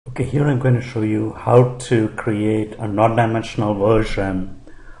Okay, here I'm going to show you how to create a non-dimensional version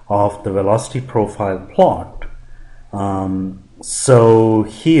of the velocity profile plot. So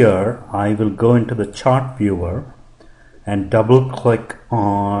here I will go into the chart viewer and double click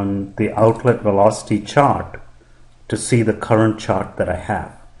on the outlet velocity chart to see the current chart that I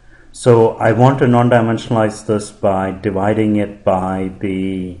have. So I want to non-dimensionalize this by dividing it by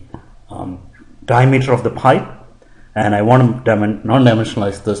the diameter of the pipe, and I want to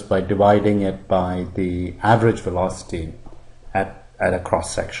non-dimensionalize this by dividing it by the average velocity at a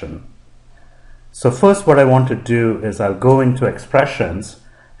cross section. So first what I want to do is I'll go into expressions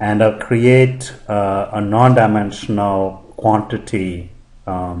and I'll create a non-dimensional quantity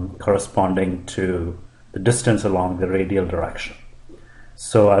corresponding to the distance along the radial direction.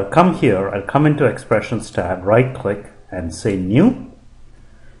 So I'll come here, I'll come into expressions tab, right click and say new,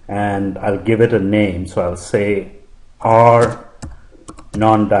 and I'll give it a name. So I'll say R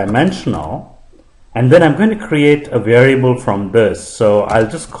non-dimensional, and then I'm going to create a variable from this. So I'll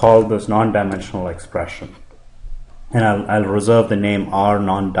just call this non-dimensional expression, and I'll reserve the name R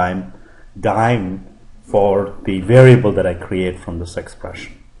non-dim for the variable that I create from this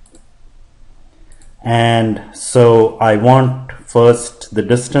expression. And so I want first the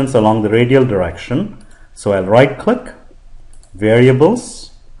distance along the radial direction. So I'll right click,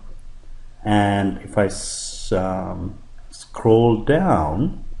 variables, and if I scroll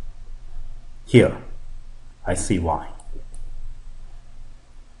down here, I see Y.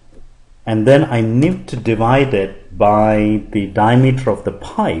 And then I need to divide it by the diameter of the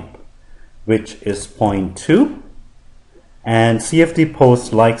pipe, which is 0.2. And CFD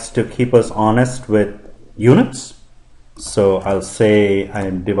Post likes to keep us honest with units. So I'll say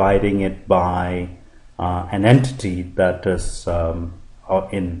I'm dividing it by an entity that is the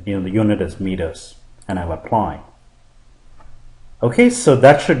unit is meters, and I'll apply. Okay, so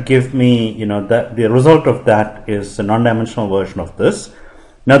that should give me, that the result of that is a non-dimensional version of this.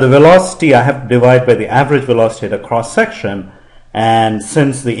 Now the velocity I have to divide by the average velocity at a cross section, and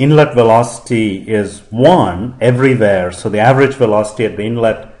since the inlet velocity is 1 everywhere, so the average velocity at the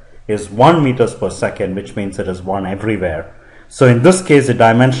inlet is 1 meters per second, which means it is 1 everywhere. So in this case, the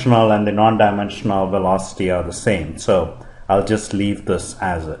dimensional and the non-dimensional velocity are the same. So I'll just leave this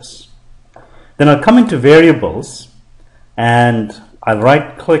as is. Then I'll come into variables and I'll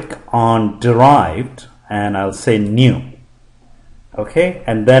right click on derived and I'll say new. Okay,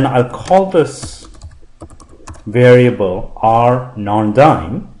 and then I'll call this variable R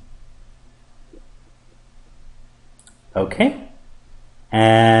non-dim. Okay,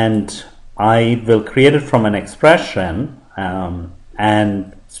 and I will create it from an expression,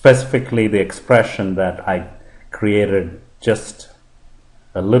 and specifically the expression that I created just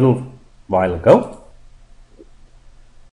a little while ago.